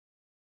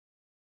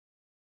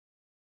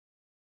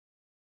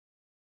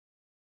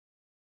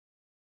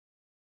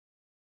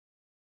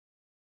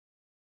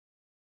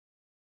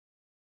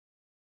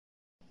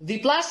The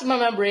plasma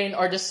membrane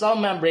or the cell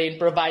membrane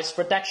provides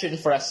protection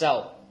for a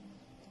cell.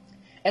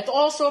 It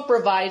also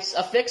provides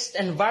a fixed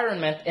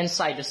environment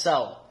inside the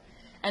cell,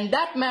 and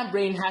that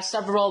membrane has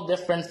several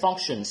different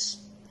functions.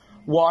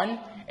 One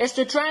is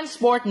to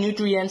transport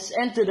nutrients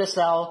into the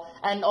cell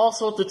and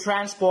also to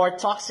transport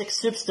toxic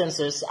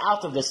substances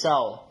out of the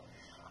cell.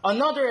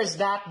 Another is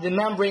that the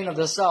membrane of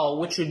the cell,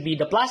 which would be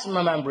the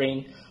plasma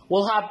membrane,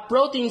 will have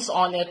proteins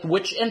on it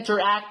which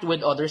interact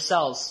with other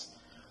cells.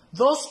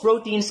 Those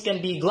proteins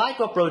can be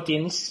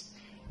glycoproteins,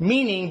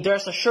 meaning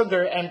there's a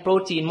sugar and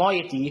protein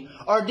moiety,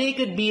 or they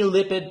could be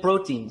lipid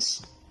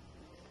proteins,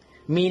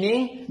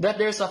 meaning that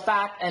there's a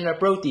fat and a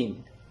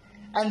protein.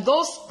 And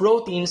those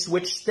proteins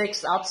which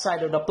sticks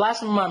outside of the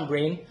plasma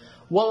membrane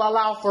will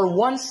allow for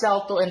one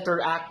cell to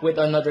interact with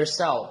another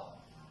cell.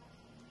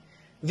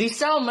 The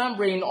cell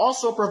membrane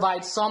also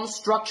provides some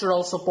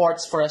structural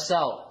supports for a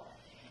cell.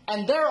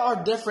 And there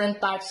are different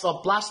types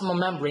of plasma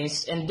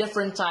membranes in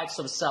different types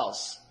of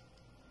cells.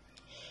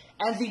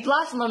 And the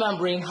plasma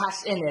membrane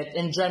has in it,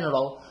 in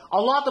general, a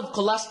lot of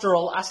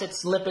cholesterol as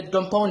its lipid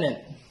component.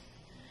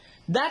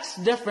 That's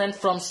different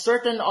from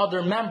certain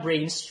other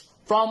membranes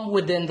from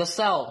within the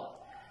cell.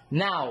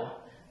 Now,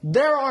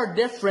 there are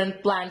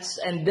different plants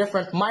and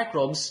different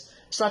microbes,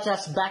 such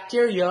as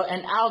bacteria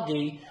and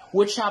algae,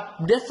 which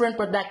have different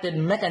protective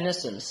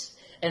mechanisms.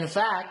 In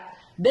fact,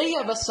 they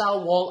have a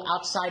cell wall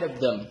outside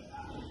of them.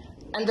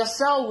 And the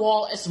cell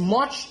wall is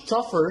much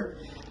tougher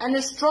and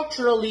is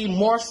structurally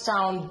more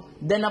sound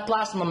than a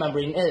plasma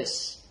membrane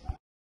is.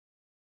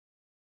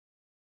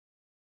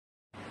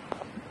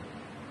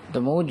 The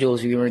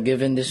modules we were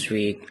given this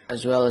week,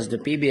 as well as the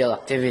PBL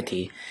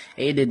activity,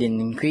 aided in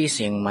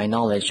increasing my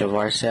knowledge of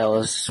our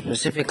cells,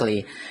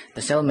 specifically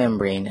the cell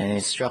membrane and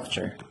its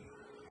structure.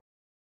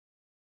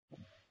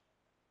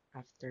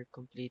 After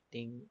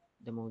completing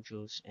the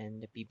modules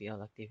and the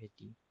PBL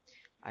activity,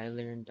 I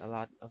learned a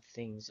lot of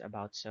things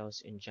about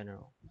cells in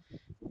general,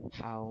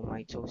 how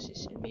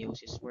mitosis and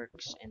meiosis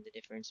works and the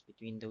difference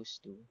between those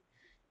two,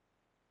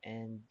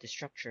 and the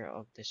structure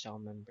of the cell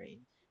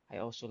membrane. I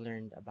also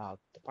learned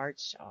about the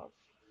parts of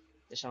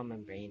the cell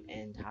membrane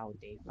and how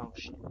they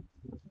function.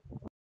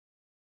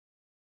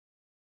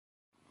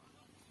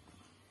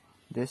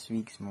 This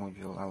week's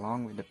module,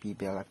 along with the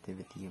PBL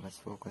activity, was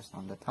focused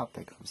on the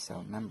topic of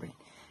cell membrane.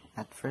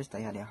 At first, I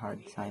had a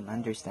hard time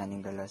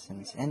understanding the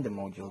lessons in the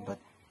module, but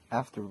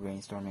after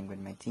brainstorming with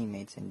my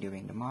teammates and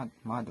doing the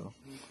model,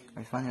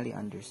 I finally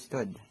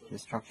understood the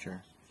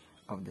structure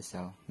of the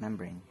cell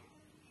membrane.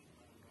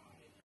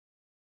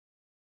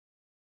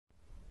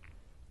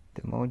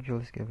 The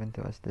modules given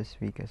to us this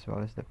week, as well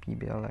as the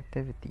PBL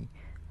activity,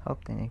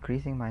 helped in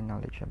increasing my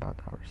knowledge about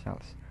our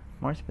cells,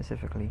 more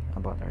specifically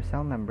about our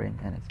cell membrane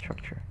and its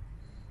structure.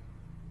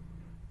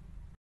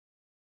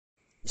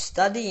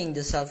 Studying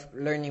the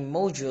self-learning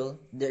module,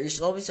 there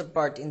is always a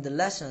part in the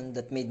lesson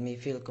that made me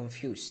feel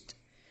confused.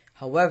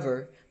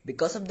 However,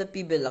 because of the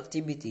PBL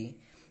activity,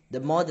 the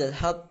model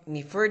helped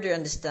me further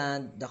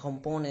understand the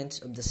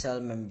components of the cell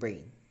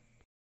membrane.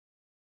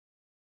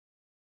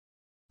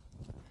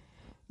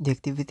 The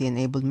activity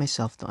enabled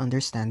myself to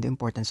understand the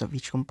importance of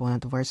each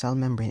component of our cell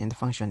membrane and the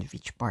function of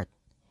each part.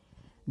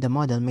 The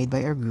model made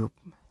by our group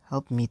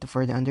helped me to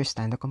further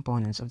understand the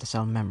components of the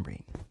cell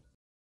membrane.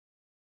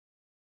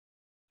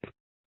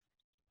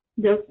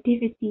 The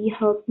activity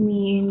helped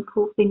me in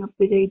coping up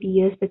with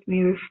ideas that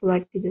may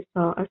reflect to the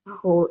cell as a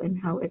whole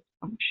and how it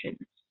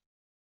functions.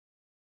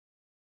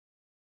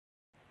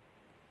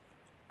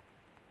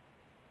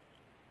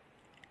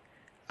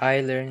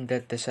 I learned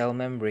that the cell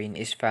membrane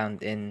is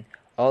found in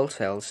all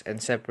cells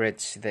and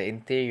separates the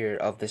interior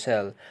of the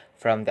cell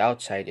from the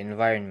outside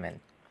environment.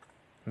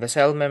 The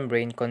cell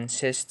membrane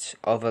consists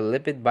of a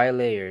lipid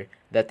bilayer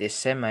that is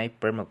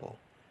semi-permeable.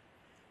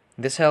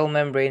 The cell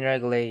membrane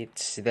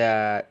regulates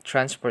the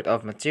transport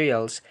of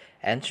materials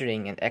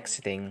entering and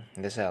exiting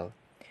the cell.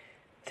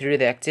 Through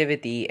the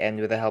activity and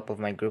with the help of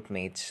my group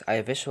mates,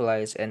 I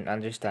visualize and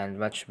understand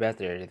much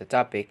better the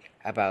topic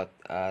about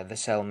the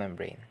cell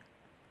membrane.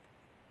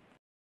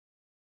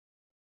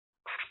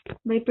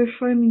 By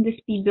performing this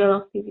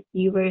PBL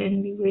activity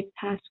wherein we were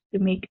tasked to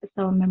make a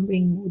cell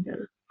membrane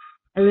model,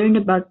 I learned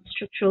about the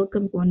structural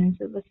components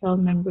of a cell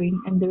membrane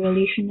and the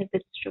relation of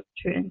its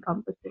structure and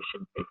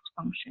composition to its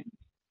functions.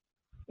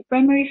 The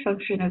primary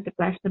function of the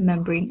plasma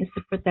membrane is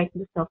to protect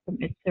the cell from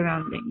its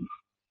surroundings.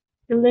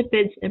 The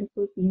lipids and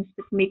proteins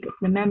that make up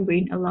the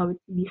membrane allow it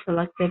to be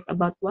selective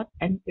about what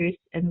enters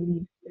and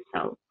leaves the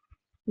cell.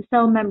 The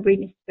cell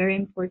membrane is very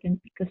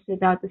important because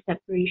without the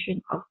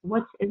separation of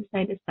what's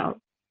inside the cell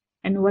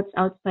and what's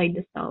outside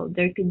the cell,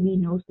 there could be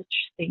no such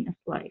thing as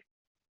life.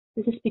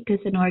 This is because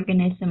an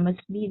organism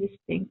must be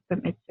distinct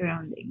from its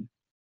surroundings.